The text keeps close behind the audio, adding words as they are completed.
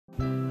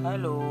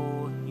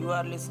Hello, you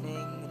are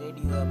listening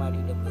Radio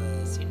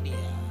MIDWS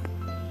India.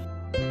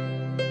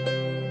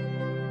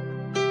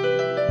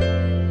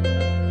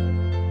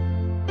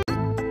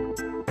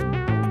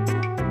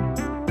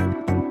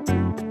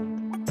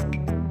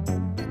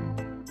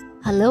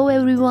 Hello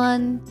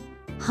everyone,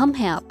 हम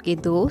हैं आपके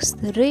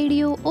दोस्त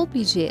रेडियो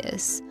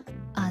OPJS,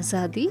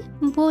 आज़ादी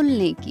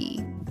बोलने की।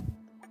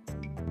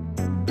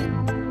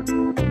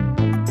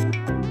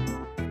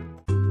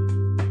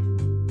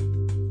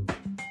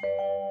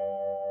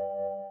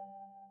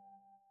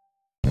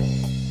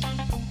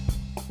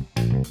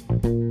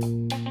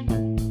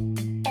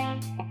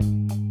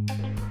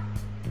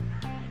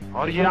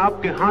 और ये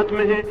आपके हाथ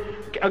में है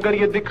कि अगर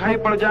ये दिखाई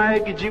पड़ जाए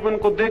कि जीवन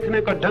को देखने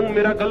का ढंग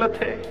मेरा गलत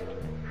है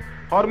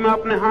और मैं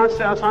अपने हाथ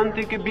से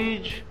अशांति के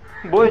बीज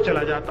बोए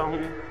चला जाता हूं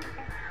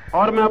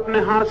और मैं अपने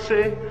हाथ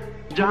से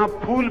जहां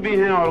फूल भी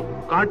हैं और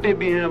कांटे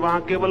भी हैं वहां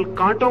केवल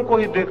कांटों को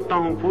ही देखता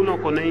हूं, फूलों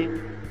को नहीं,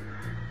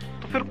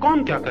 तो फिर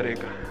कौन क्या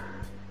करेगा?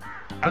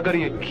 अगर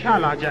ये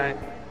ख्याल आ जाए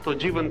तो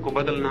जीवन को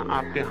बदलना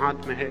आपके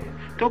हाथ में है,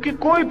 क्योंकि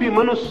कोई भी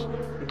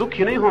मनुष्य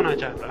दुखी नहीं होना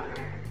चाहता है।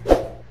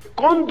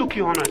 कौन दुखी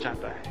होना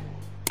चाहता है?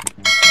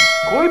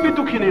 कोई भी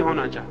दुखी नहीं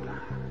होना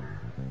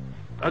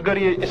चाहता। अगर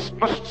ये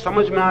स्पष्ट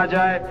समझ में आ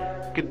जाए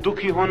कि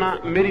दुखी होना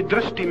मेरी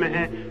दृष्टि में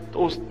है, तो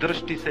उस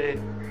दृष्टि से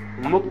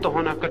मुक्त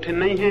होना कठिन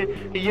नहीं है।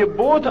 ये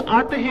बोध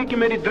आते ही कि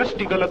मेरी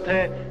दृष्टि गलत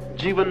है,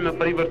 जीवन में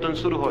परिवर्तन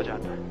शुरू हो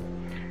जाता है।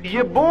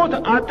 ये बोध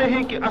आते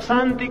ही कि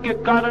अशांति के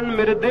कारण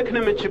मेरे देखने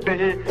में छिपे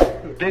हैं,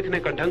 देखने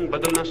का ढंग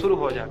बदलना शुरू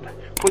हो जाता है।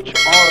 कुछ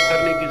और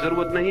करने की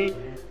जरूरत नहीं,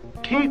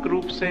 ठीक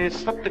रूप से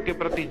सत्य के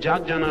प्रति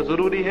जाग जाना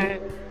जरूरी है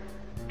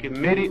कि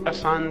मेरी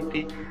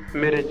अशांति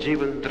मेरे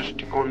जीवन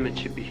दृष्टिकोण में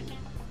छिपी है।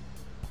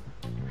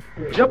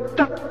 जब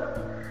तक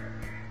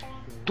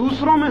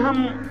दूसरों में हम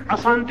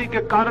अशांति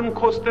के कारण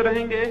खोजते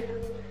रहेंगे,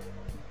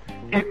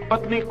 एक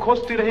पत्नी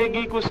खोजती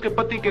रहेगी कि उसके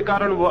पति के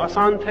कारण वो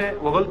अशांत है,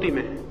 वो गलती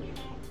में है।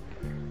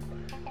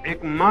 एक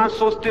मां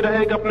सोचती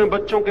रहे कि अपने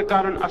बच्चों के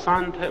कारण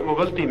अशांत है, वो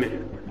गलती में है।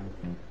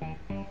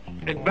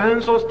 एक बहन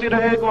सोचती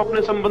रहे कि वो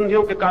अपने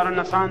संबंधियों के कारण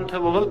अशांत है,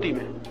 वो गलती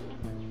में है।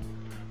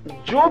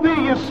 जो भी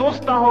ये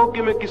सोचता हो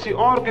कि मैं किसी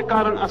और के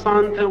कारण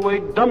अशांत है, वो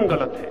एकदम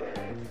गलत है।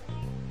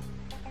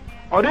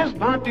 और इस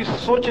भांति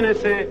सोचने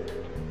से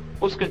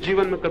उसके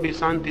जीवन में कभी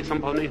शांति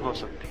संभव नहीं हो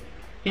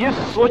सकती। ये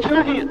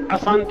सोचना ही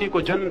अशांति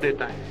को जन्म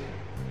देता है।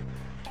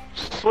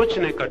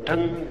 सोचने का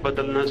ढंग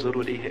बदलना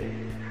जरूरी है।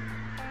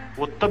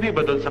 वो तभी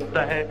बदल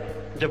सकता है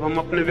जब हम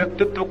अपने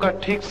व्यक्तित्व का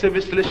ठीक से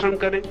विश्लेषण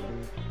करें,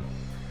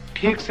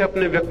 ठीक से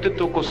अपने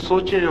व्यक्तित्व को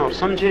सोचें और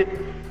समझें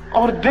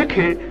और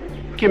देखें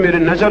कि मेरे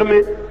नजर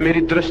में,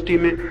 मेरी दृष्टि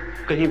में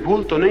कहीं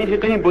भूल तो नहीं है,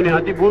 कहीं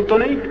बुनियादी भूल तो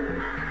नहीं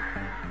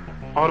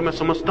है। और मैं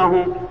समझता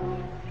हूं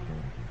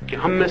कि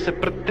हम में से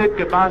प्रत्येक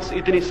के पास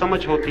इतनी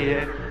समझ होती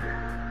है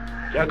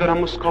कि अगर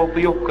हम उसका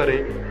उपयोग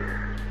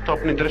करें तो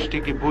अपनी दृष्टि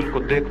की भूल को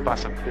देख पा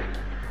सकते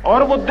हैं।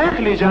 और वो देख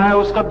ली जाए,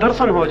 उसका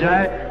दर्शन हो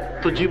जाए,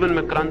 तो जीवन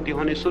में क्रांति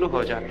होनी शुरू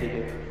हो जाती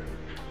है।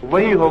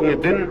 वही होंगे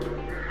दिन,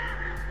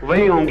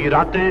 वही होंगी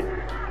रातें,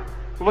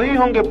 वही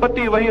होंगे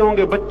पति, वही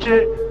होंगे बच्चे,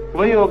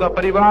 वही होगा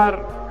परिवार,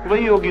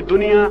 वही होगी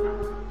दुनिया।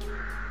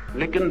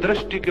 लेकिन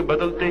दृष्टि के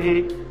बदलते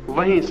ही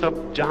वही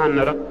सब जहां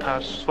नरक था,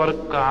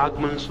 स्वर्ग का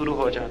आगमन शुरू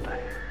हो जाता है।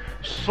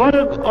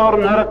 स्वर्ग और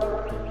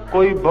नरक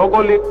कोई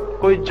भौगोलिक,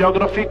 कोई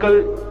ज्योग्राफिकल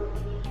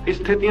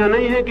स्थितियां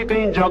नहीं है कि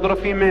कहीं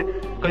ज्योग्राफी में,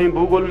 कहीं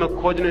भूगोल में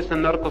खोजने से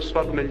नरक और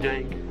स्वर्ग मिल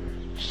जाएंगे।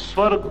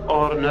 स्वर्ग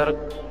और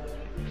नरक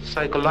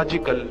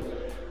साइकोलॉजिकल,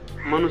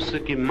 मनुष्य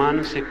की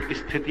मानसिक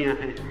स्थितियां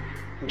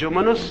हैं। जो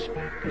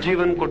मनुष्य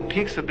जीवन को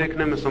ठीक से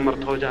देखने में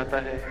समर्थ हो जाता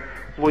है,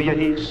 वो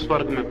यही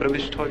स्वर्ग में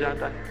प्रविष्ट हो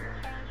जाता है,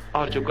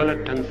 और जो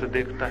गलत ढंग से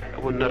देखता है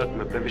वो नरक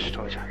में प्रविष्ट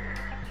हो जाता है।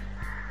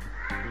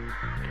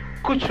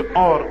 कुछ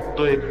और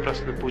दो एक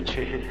प्रश्न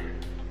पूछे हैं।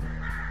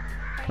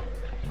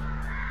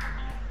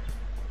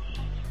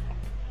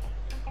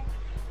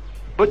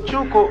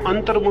 बच्चों को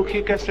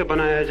अंतर्मुखी कैसे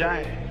बनाया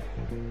जाए?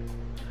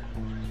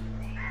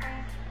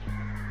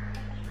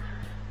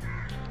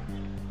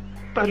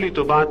 पहली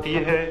तो बात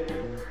यह है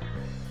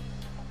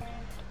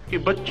कि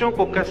बच्चों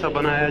को कैसा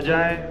बनाया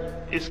जाए,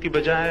 इसकी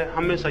बजाय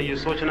हमेशा ये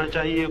सोचना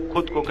चाहिए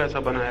खुद को कैसा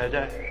बनाया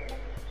जाए।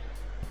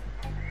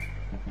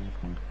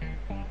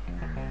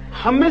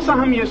 हमेशा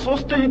हम ये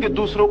सोचते हैं कि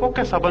दूसरों को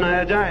कैसा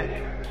बनाया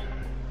जाए,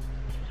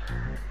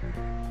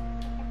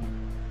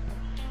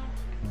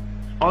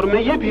 और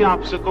मैं ये भी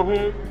आपसे कहूं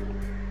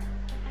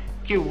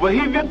कि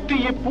वही व्यक्ति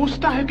ये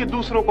पूछता है कि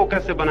दूसरों को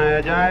कैसे बनाया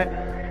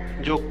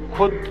जाए जो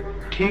खुद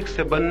ठीक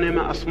से बनने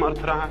में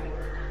असमर्थ रहा है।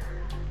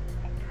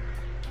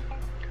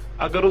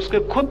 अगर उसके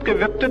खुद के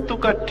व्यक्तित्व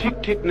का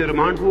ठीक ठीक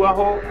निर्माण हुआ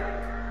हो,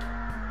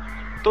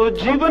 तो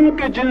जीवन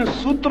के जिन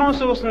सूत्रों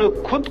से उसने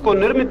खुद को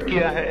निर्मित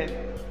किया है,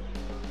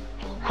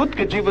 खुद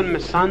के जीवन में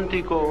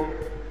शांति को,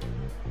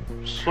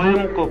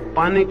 स्वयं को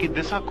पाने की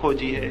दिशा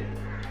खोजी है,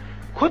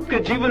 खुद के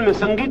जीवन में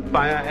संगीत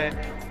पाया है,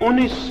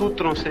 उन्हीं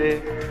सूत्रों से,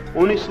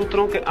 उन्हीं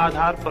सूत्रों के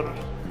आधार पर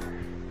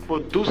वो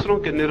दूसरों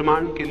के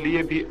निर्माण के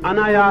लिए भी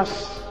अनायास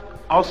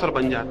अवसर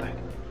बन जाता है।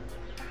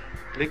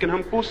 लेकिन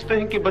हम पूछते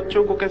हैं कि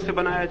बच्चों को कैसे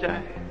बनाया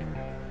जाए।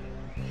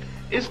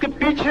 इसके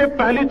पीछे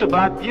पहली तो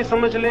बात ये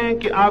समझ लें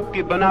कि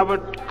आपकी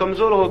बनावट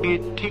कमजोर होगी,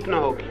 ठीक ना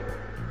होगी।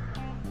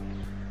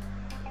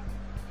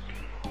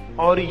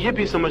 और ये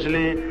भी समझ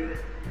लें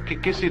कि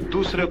किसी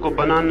दूसरे को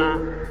बनाना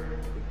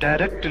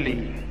डायरेक्टली,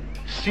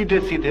 सीधे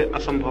सीधे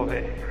असंभव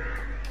है।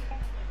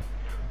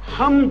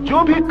 हम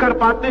जो भी कर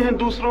पाते हैं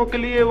दूसरों के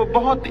लिए वो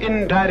बहुत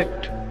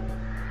इनडायरेक्ट,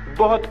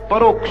 बहुत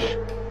परोक्ष,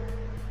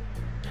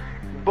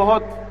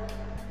 बहुत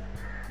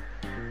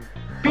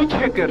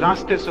पीछे के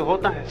रास्ते से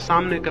होता है,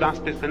 सामने के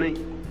रास्ते से नहीं।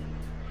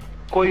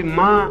 कोई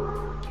मां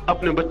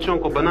अपने बच्चों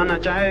को बनाना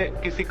चाहे,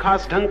 किसी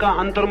खास ढंग का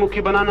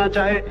अंतर्मुखी बनाना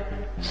चाहे,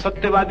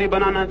 सत्यवादी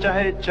बनाना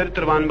चाहे,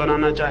 चरित्रवान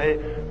बनाना चाहे,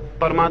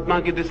 परमात्मा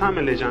की दिशा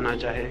में ले जाना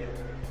चाहे,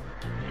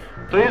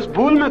 तो इस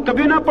भूल में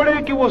कभी ना पड़े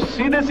कि वो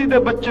सीधे सीधे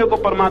बच्चे को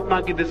परमात्मा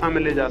की दिशा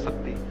में ले जा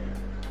सकती।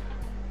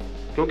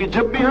 क्योंकि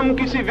जब भी हम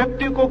किसी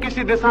व्यक्ति को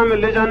किसी दिशा में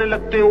ले जाने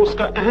लगते हैं,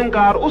 उसका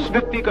अहंकार, उस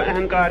व्यक्ति का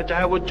अहंकार,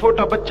 चाहे वो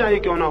छोटा बच्चा ही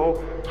क्यों ना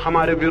हो,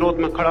 हमारे विरोध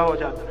में खड़ा हो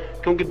जाता।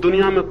 क्योंकि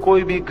दुनिया में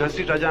कोई भी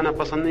घसीटा जाना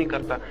पसंद नहीं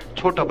करता,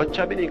 छोटा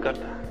बच्चा भी नहीं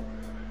करता।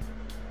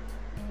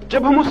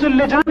 जब हम उसे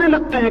ले जाने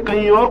लगते हैं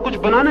कहीं और कुछ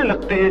बनाने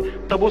लगते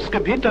हैं, तब उसके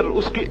भीतर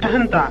उसकी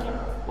अहंता,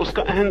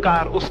 उसका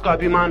अहंकार, उसका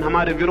अभिमान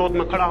हमारे विरोध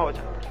में खड़ा हो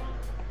जाता है।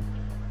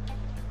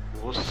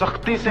 वो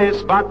सख्ती से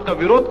इस बात का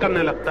विरोध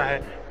करने लगता है,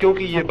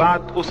 क्योंकि ये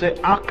बात उसे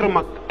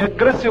आक्रामक,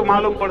 एग्रेसिव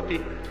मालूम पड़ती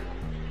है।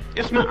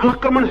 इसमें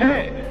आक्रमण है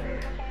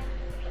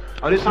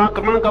और इस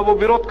आक्रमण का वो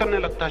विरोध करने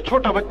लगता है।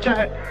 छोटा बच्चा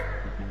है,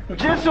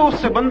 जैसे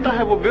उससे बनता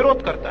है वो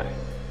विरोध करता है।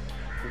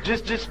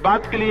 जिस जिस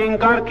बात के लिए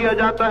इंकार किया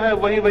जाता है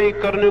वही वही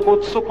करने को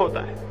उत्सुक होता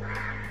है।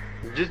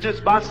 जिस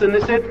जिस बात से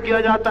निषेध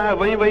किया जाता है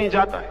वही वही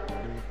जाता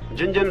है।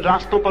 जिन जिन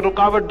रास्तों पर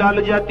रुकावट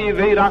डाली जाती है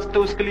वही रास्ते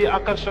उसके लिए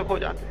आकर्षक हो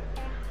जाते हैं।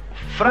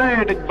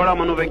 फ्रायड एक बड़ा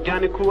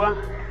मनोवैज्ञानिक हुआ,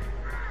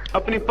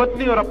 अपनी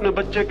पत्नी और अपने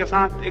बच्चे के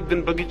साथ एक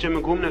दिन बगीचे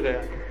में घूमने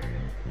गया।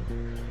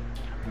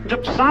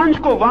 जब सांझ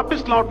को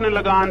वापस लौटने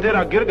लगा,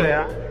 अंधेरा गिर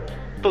गया,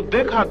 तो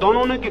देखा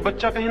दोनों ने कि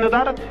बच्चा कहीं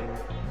नदारत है।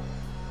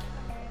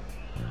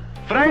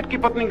 फ्रायड की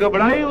पत्नी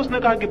घबराई, उसने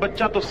कहा कि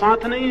बच्चा तो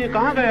साथ नहीं है,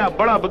 कहां गया?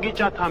 बड़ा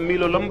बगीचा था,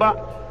 मीलों लंबा,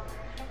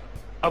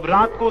 अब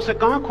रात को उसे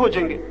कहां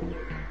खोजेंगे?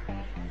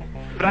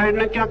 फ्रायड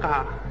ने क्या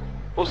कहा?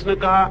 उसने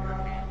कहा,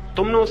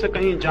 तुमने उसे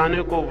कहीं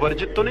जाने को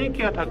वर्जित तो नहीं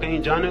किया था,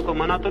 कहीं जाने को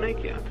मना तो नहीं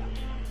किया था?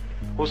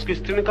 उसकी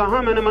स्त्री ने कहा,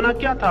 हाँ मैंने मना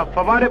किया था,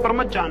 फवारे पर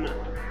मत जाना।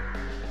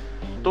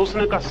 तो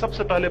उसने कहा,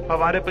 सबसे पहले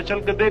फवारे पर चल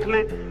के देख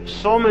लें,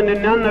 100 में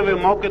 99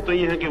 मौके तो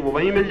ये हैं कि वो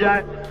वहीं मिल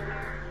जाए,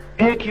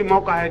 एक ही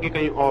मौका है कि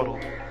कहीं और हो।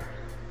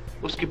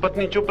 उसकी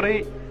पत्नी चुप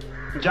रही,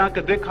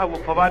 जाकर देखा वो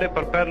फवारे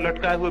पर पैर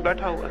लटकाए हुए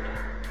बैठा हुआ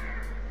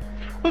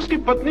था। उसकी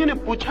पत्नी ने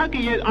पूछा कि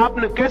ये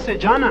आपने कैसे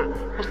जाना?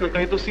 उसने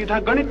कहा, तो सीधा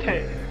गणित है।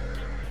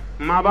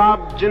 माँ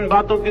बाप जिन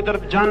बातों की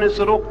तरफ जाने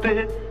से रोकते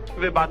हैं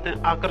वे बातें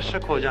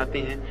आकर्षक हो जाती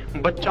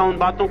हैं। बच्चा उन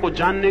बातों को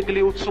जानने के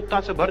लिए उत्सुकता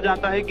से भर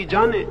जाता है कि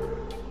जाने।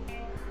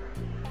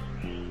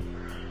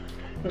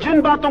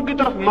 जिन बातों की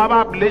तरफ माँ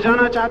बाप ले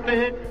जाना चाहते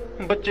हैं,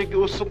 बच्चे की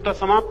उत्सुकता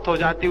समाप्त हो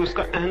जाती है,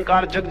 उसका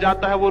अहंकार जग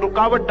जाता है, वो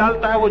रुकावट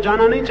डालता है, वो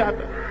जाना नहीं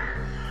चाहता।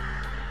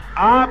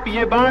 आप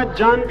ये बात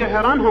जान के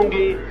हैरान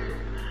होंगी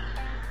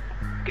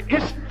कि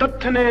इस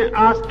तथ्य ने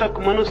आज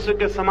तक मनुष्य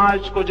के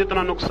समाज को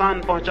जितना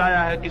नुकसान पहुंचाया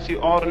है किसी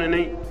और ने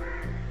नहीं।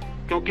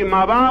 क्योंकि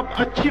माँ बाप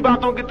अच्छी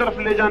बातों की तरफ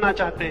ले जाना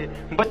चाहते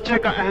हैं, बच्चे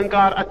का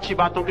अहंकार अच्छी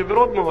बातों के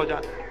विरोध में हो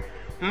जाता है।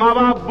 माँ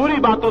बाप बुरी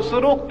बातों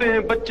से रोकते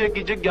हैं, बच्चे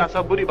की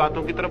जिज्ञासा बुरी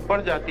बातों की तरफ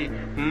बढ़ जाती।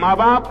 माँ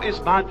बाप इस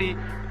भांति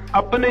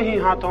अपने ही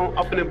हाथों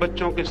अपने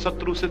बच्चों के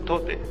शत्रु सिद्ध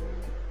होते हैं।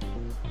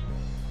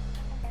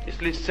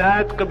 इसलिए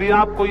शायद कभी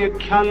आपको यह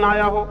ख्याल ना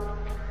आया हो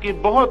कि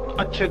बहुत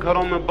अच्छे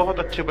घरों में बहुत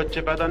अच्छे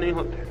बच्चे पैदा नहीं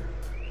होते,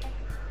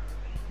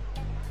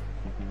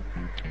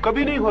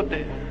 कभी नहीं होते।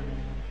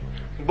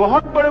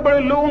 बहुत बड़े बड़े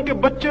लोगों के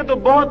बच्चे तो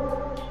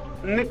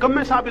बहुत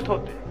निकम्मे साबित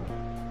होते।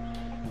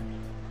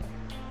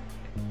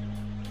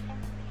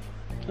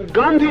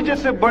 गांधी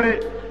जैसे बड़े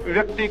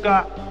व्यक्ति का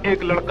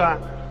एक लड़का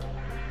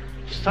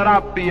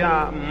शराब पिया,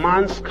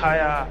 मांस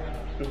खाया,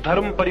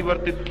 धर्म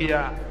परिवर्तित किया,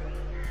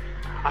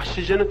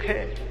 आश्चर्यजनक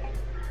है।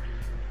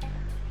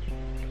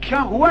 क्या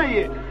हुआ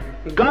ये?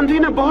 गांधी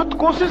ने बहुत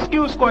कोशिश की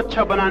उसको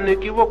अच्छा बनाने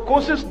की, वो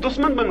कोशिश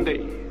दुश्मन बन गई।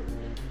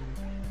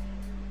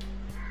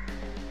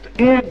 तो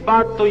एक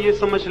बात तो ये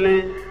समझ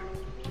लें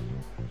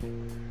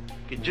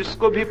कि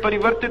जिसको भी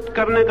परिवर्तित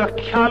करने का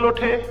ख्याल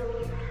उठे,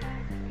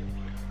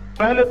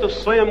 पहले तो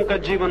स्वयं का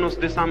जीवन उस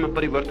दिशा में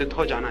परिवर्तित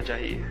हो जाना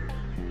चाहिए।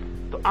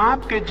 तो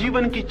आपके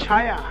जीवन की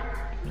छाया,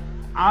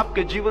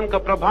 आपके जीवन का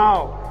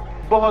प्रभाव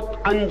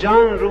बहुत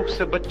अनजान रूप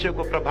से बच्चे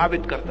को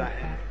प्रभावित करता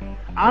है।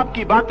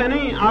 आपकी बातें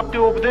नहीं, आपके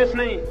उपदेश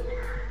नहीं,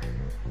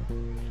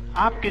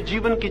 आपके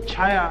जीवन की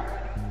छाया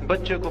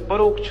बच्चे को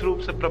परोक्ष रूप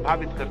से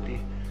प्रभावित करती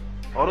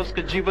है और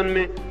उसके जीवन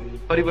में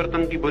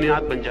परिवर्तन की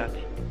बुनियाद बन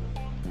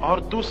जाती।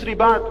 और दूसरी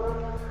बात,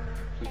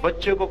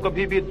 बच्चे को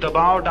कभी भी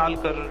दबाव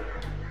डालकर,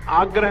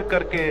 आग्रह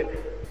करके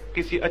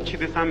किसी अच्छी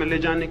दिशा में ले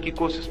जाने की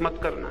कोशिश मत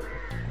करना।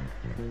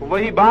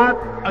 वही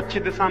बात अच्छी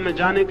दिशा में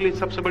जाने के लिए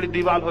सबसे बड़ी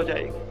दीवार हो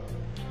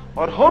जाएगी।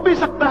 और हो भी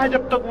सकता है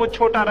जब तक वो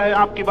छोटा रहे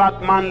आपकी बात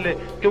मान ले,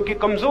 क्योंकि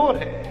कमजोर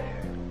है।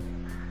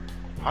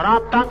 और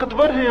आप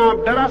ताकतवर हैं,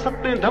 आप डरा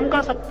सकते हैं,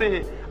 धमका सकते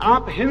हैं,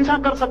 आप हिंसा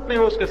कर सकते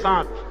हैं उसके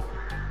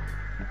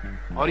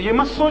साथ। और ये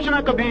मत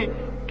सोचना कभी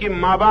कि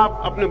माँ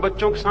बाप अपने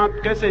बच्चों के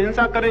साथ कैसे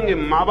हिंसा करेंगे।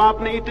 माँ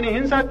बाप ने इतनी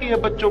हिंसा की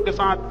है बच्चों के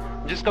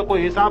साथ जिसका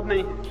कोई हिसाब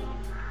नहीं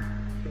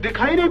है,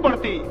 दिखाई नहीं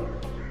पड़ती।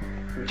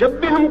 जब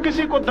भी हम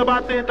किसी को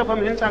दबाते हैं तब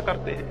हम हिंसा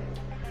करते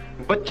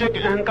हैं। बच्चे के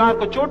अहंकार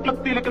को चोट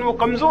लगती है, लेकिन वो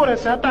कमजोर है,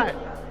 सहता है।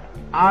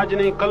 आज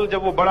नहीं कल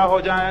जब वो बड़ा हो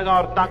जाएगा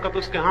और ताकत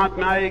उसके हाथ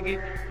में आएगी,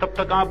 तब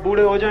तक आप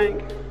बूढ़े हो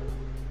जाएंगे,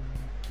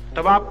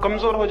 तब आप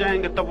कमजोर हो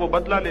जाएंगे, तब वो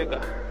बदला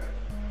लेगा।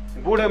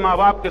 बूढ़े माँ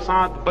बाप के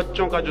साथ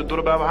बच्चों का जो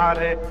दुर्व्यवहार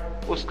है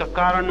उसका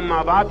कारण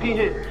माँ बाप ही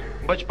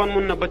हैं। बचपन में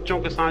उन्होंने बच्चों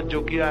के साथ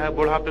जो किया है,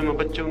 बुढ़ापे में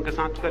बच्चे उनके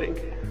साथ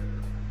करेंगे।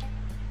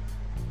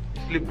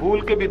 इसलिए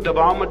भूल के भी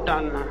दबाव मत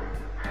डालना,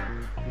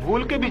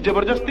 भूल के भी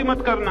जबरदस्ती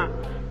मत करना,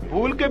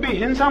 भूल के भी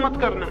हिंसा मत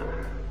करना।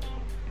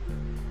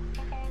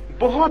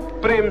 बहुत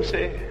प्रेम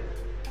से,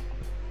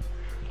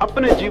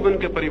 अपने जीवन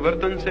के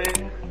परिवर्तन से,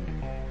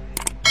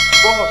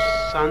 बहुत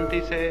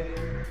शांति से,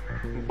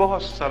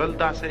 बहुत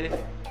सरलता से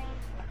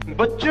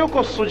बच्चों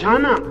को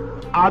सुझाना,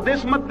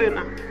 आदेश मत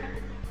देना।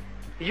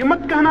 ये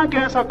मत कहना कि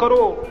ऐसा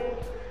करो,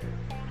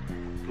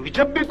 क्योंकि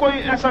जब भी कोई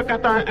ऐसा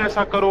कहता है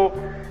ऐसा करो,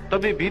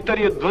 तभी भीतर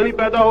ये ध्वनि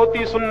पैदा होती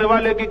है सुनने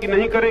वाले की कि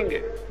नहीं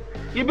करेंगे।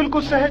 ये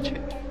बिल्कुल सहज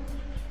है।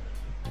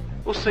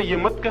 उससे ये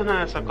मत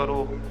कहना ऐसा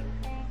करो,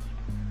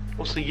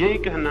 उससे यही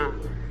कहना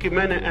कि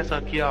मैंने ऐसा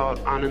किया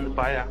और आनंद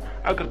पाया।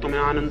 अगर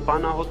तुम्हें आनंद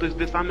पाना हो तो इस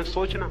दिशा में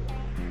सोचना,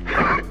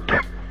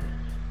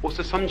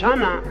 उसे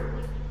समझाना,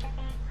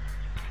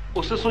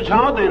 उसे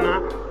सुझाव देना,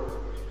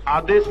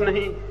 आदेश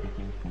नहीं,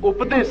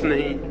 उपदेश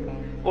नहीं।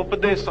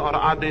 उपदेश और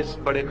आदेश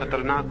बड़े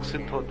खतरनाक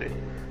सिद्ध होते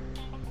हैं।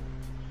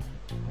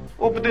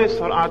 उपदेश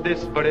और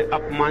आदेश बड़े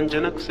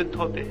अपमानजनक सिद्ध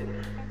होते हैं।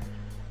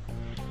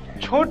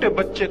 छोटे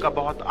बच्चे का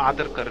बहुत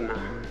आदर करना,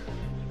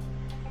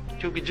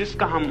 क्योंकि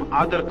जिसका हम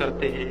आदर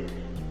करते हैं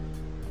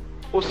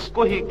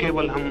उसको ही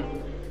केवल हम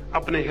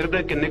अपने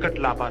हृदय के निकट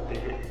ला पाते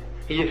हैं।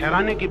 ये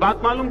हैरानी की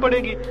बात मालूम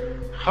पड़ेगी।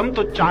 हम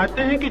तो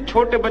चाहते हैं कि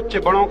छोटे बच्चे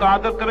बड़ों का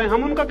आदर करें,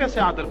 हम उनका कैसे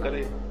आदर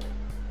करें?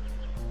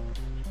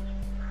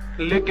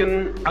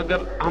 लेकिन अगर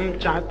हम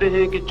चाहते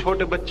हैं कि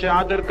छोटे बच्चे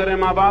आदर करें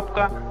माँ बाप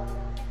का,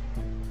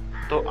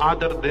 तो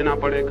आदर देना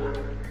पड़ेगा।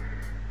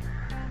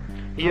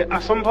 यह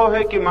असंभव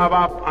है कि माँ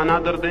बाप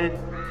अनादर दें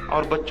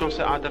और बच्चों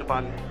से आदर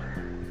पालें,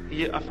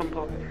 यह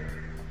असंभव है।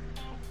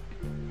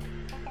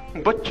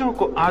 बच्चों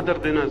को आदर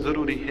देना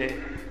जरूरी है,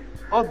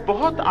 और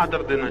बहुत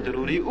आदर देना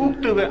जरूरी।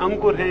 उगते हुए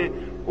अंकुर हैं,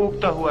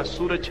 उगता हुआ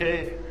सूरज है।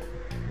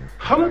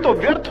 हम तो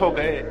व्यर्थ हो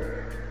गए,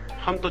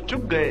 हम तो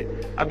चुक गए,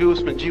 अभी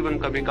उसमें जीवन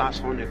का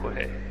विकास होने को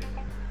है।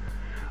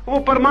 वो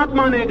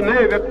परमात्मा ने एक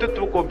नए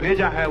व्यक्तित्व को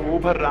भेजा है, वो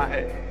उभर रहा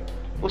है।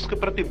 उसके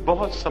प्रति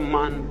बहुत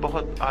सम्मान,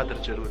 बहुत आदर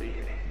जरूरी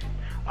है।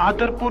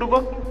 आदर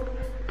पूर्वक,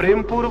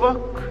 प्रेम पूर्वक,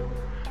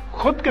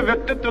 खुद के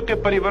व्यक्तित्व के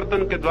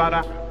परिवर्तन के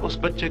द्वारा उस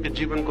बच्चे के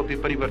जीवन को भी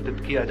परिवर्तित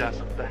किया जा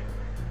सकता है।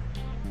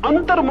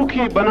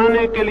 अंतर्मुखी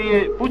बनाने के लिए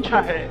पूछा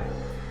है।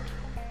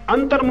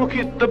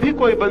 अंतर्मुखी तभी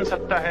कोई बन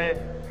सकता है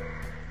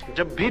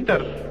जब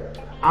भीतर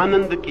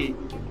आनंद की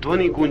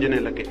ध्वनि गूंजने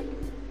लगे।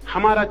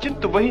 हमारा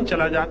चित्त वहीं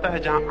चला जाता है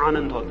जहां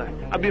आनंद होता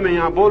है। अभी मैं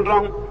यहां बोल रहा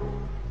हूं,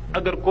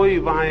 अगर कोई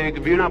वहां एक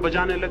वीणा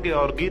बजाने लगे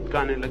और गीत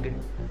गाने लगे,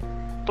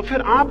 तो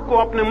फिर आपको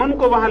अपने मन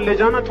को वहां ले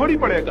जाना थोड़ी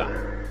पड़ेगा,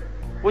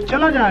 वो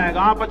चला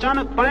जाएगा। आप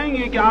अचानक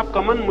पाएंगे कि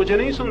आपका मन मुझे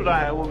नहीं सुन रहा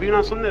है, वो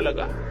वीणा सुनने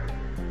लगा।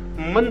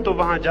 मन तो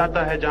वहां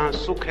जाता है जहां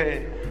सुख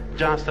है,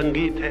 जहां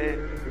संगीत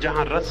है,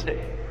 जहां रस है।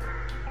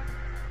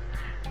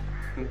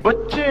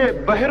 बच्चे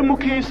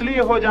बहिर्मुखी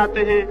इसलिए हो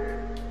जाते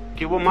हैं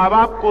कि वो माँ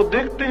बाप को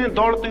देखते हैं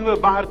दौड़ते हुए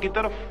बाहर की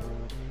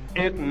तरफ।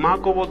 एक माँ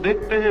को वो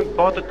देखते हैं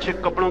बहुत अच्छे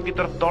कपड़ों की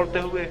तरफ दौड़ते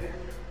हुए,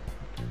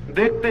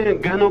 देखते हैं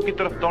गहनों की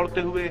तरफ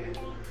दौड़ते हुए,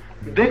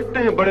 देखते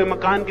हैं बड़े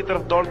मकान की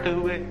तरफ दौड़ते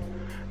हुए,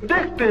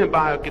 देखते हैं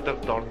बाहर की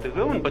तरफ दौड़ते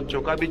हुए। उन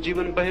बच्चों का भी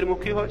जीवन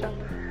बहिर्मुखी हो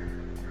जाता है।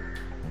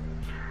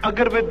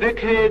 अगर वे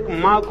देखें एक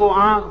माँ को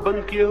आंख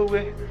बंद किए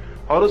हुए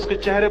और उसके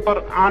चेहरे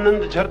पर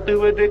आनंद झरते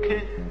हुए देखें,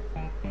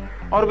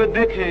 और वे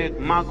देखें एक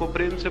माँ को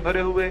प्रेम से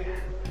भरे हुए,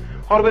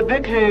 और वे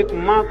देखें एक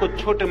माँ को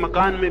छोटे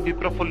मकान में भी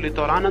प्रफुल्लित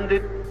और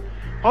आनंदित,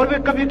 और वे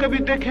कभी कभी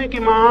देखें कि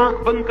माँ आंख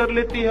बंद कर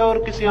लेती है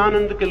और किसी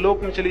आनंद के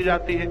लोक में चली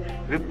जाती है,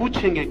 वे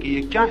पूछेंगे कि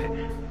ये क्या है,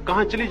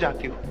 कहां चली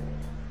जाती हो?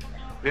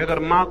 वे अगर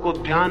माँ को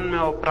ध्यान में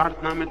और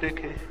प्रार्थना में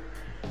देखें,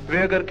 वे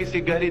अगर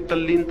किसी गहरी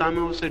तल्लीनता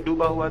में उसे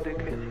डूबा हुआ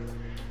देखें,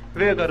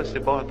 वे अगर उसे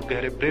बहुत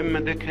गहरे प्रेम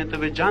में देखें, तो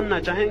वे जानना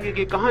चाहेंगे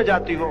कि कहां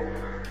जाती हो,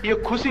 ये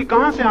खुशी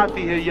कहां से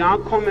आती है, ये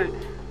आंखों में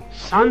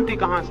शांति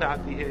कहां से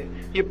आती है,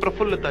 ये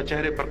प्रफुल्लता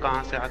चेहरे पर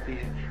कहां से आती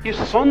है, ये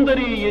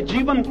सौंदर्य, ये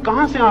जीवन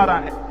कहां से आ रहा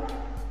है।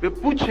 वे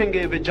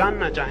पूछेंगे, वे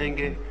जानना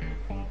चाहेंगे,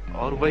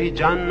 और वही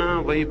जानना,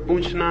 वही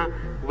पूछना,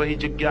 वही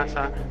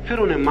जिज्ञासा, फिर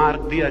उन्हें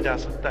मार्ग दिया जा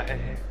सकता है।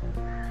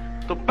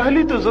 तो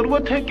पहली तो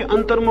जरूरत है कि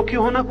अंतर्मुखी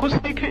होना खुद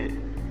सीखें।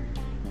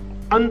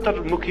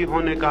 अंतर्मुखी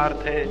होने का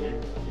अर्थ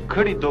है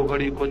घड़ी दो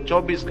घड़ी को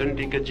 24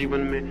 घंटे के जीवन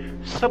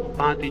में सब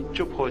बातें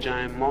चुप हो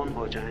जाएं, मौन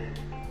हो जाएं।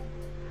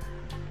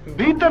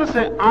 भीतर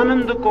से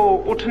आनंद को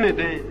उठने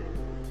दें,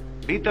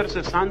 भीतर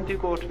से शांति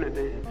को उठने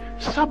दें,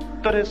 सब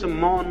तरह से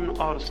मौन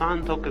और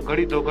शांत होकर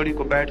घड़ी दो घड़ी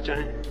को बैठ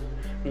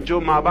जाएं। जो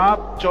माँ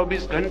बाप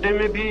 24 घंटे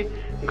में भी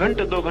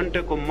घंटे 2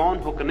 घंटे को मौन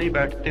होकर नहीं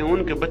बैठते,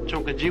 उनके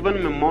बच्चों के जीवन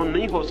में मौन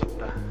नहीं हो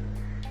सकता।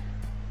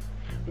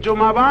 जो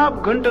माँ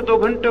बाप घंटे 2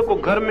 घंटे को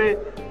घर में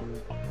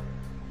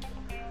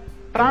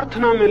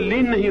प्रार्थना में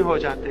लीन नहीं हो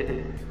जाते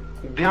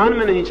हैं, ध्यान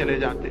में नहीं चले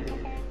जाते हैं,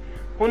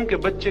 उनके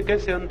बच्चे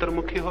कैसे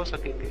अंतर्मुखी हो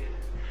सकेंगे?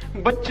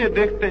 बच्चे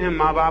देखते हैं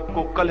माँ बाप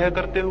को कलह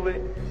करते हुए,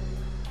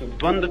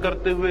 द्वंद्व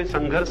करते हुए,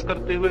 संघर्ष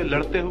करते हुए,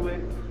 लड़ते हुए,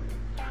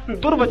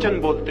 दुर्वचन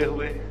बोलते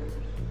हुए।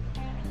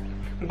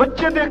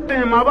 बच्चे देखते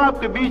हैं माँ बाप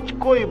के बीच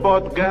कोई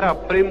बहुत गहरा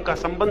प्रेम का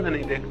संबंध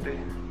नहीं देखते,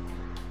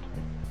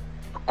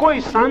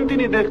 कोई शांति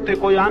नहीं देखते,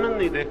 कोई आनंद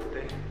नहीं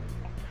देखते,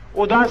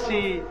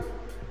 उदासी,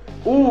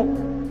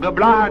 ऊब,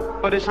 घबराहट,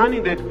 परेशानी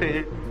देखते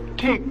हैं।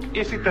 ठीक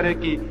इसी तरह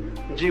की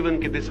जीवन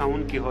की दिशा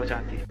उनकी हो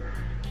जाती है।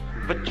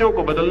 बच्चों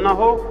को बदलना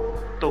हो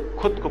तो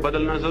खुद को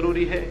बदलना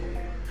जरूरी है।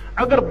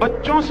 अगर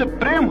बच्चों से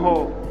प्रेम हो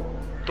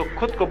तो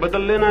खुद को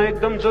बदल लेना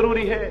एकदम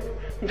जरूरी है।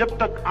 जब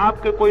तक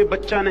आपके कोई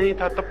बच्चा नहीं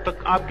था तब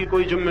तक आपकी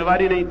कोई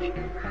जिम्मेवारी नहीं थी।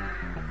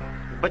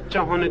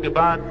 बच्चा होने के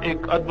बाद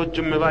एक अद्भुत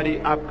जिम्मेवारी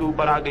आपके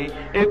ऊपर आ गई।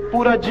 एक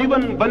पूरा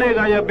जीवन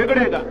बनेगा या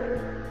बिगड़ेगा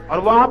और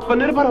वह आप पर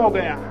निर्भर हो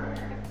गया।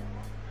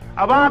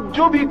 अब आप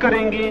जो भी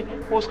करेंगी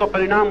उसका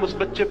परिणाम उस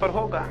बच्चे पर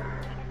होगा।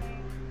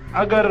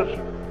 अगर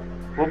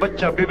वो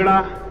बच्चा बिगड़ा,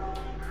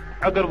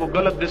 अगर वो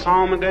गलत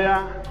दिशाओं में गया,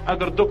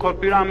 अगर दुख और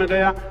पीड़ा में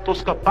गया, तो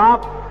उसका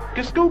पाप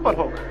किसके ऊपर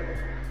होगा?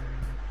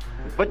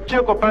 बच्चे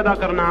को पैदा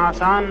करना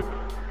आसान,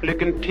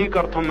 लेकिन ठीक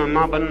अर्थों में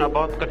मां बनना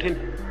बहुत कठिन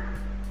है।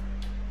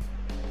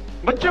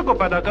 बच्चे को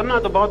पैदा करना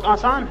तो बहुत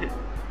आसान है,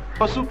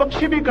 पशु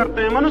पक्षी भी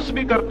करते हैं, मनुष्य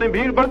भी करते हैं,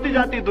 भीड़ बढ़ती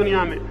जाती है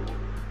दुनिया में,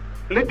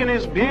 लेकिन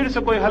इस भीड़ से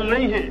कोई हल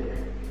नहीं है।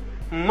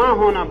 मां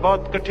होना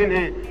बहुत कठिन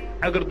है।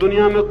 अगर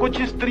दुनिया में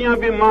कुछ स्त्रियां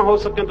भी मां हो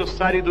सकें तो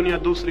सारी दुनिया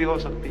दूसरी हो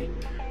सकती है।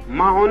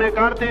 मां होने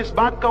का अर्थ है इस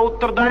बात का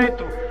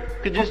उत्तरदायित्व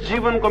कि जिस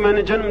जीवन को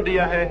मैंने जन्म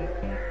दिया है,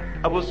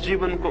 अब उस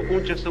जीवन को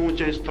ऊंचे से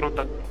ऊंचे स्तरों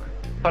तक,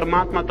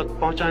 परमात्मा तक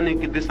पहुंचाने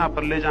की दिशा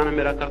पर ले जाना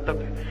मेरा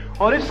कर्तव्य है।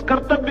 और इस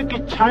कर्तव्य की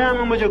छाया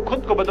में मुझे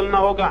खुद को बदलना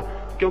होगा,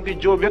 क्योंकि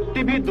जो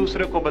व्यक्ति भी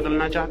दूसरे को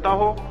बदलना चाहता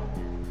हो,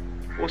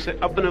 उसे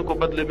अपने को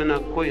बदले बिना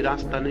कोई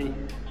रास्ता नहीं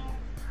है।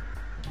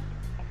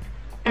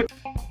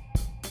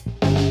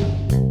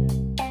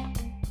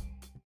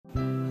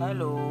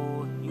 Hello,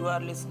 you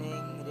are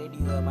listening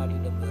Radio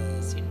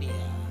MIDWS India.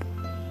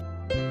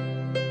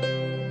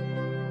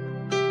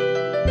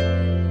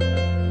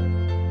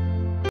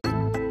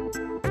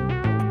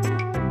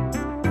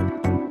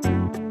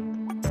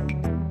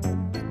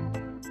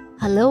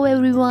 Hello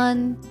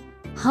everyone,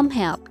 हम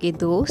हैं आपके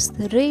दोस्त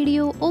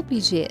रेडियो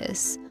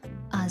OPJS,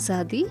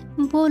 आज़ादी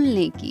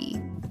बोलने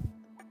की।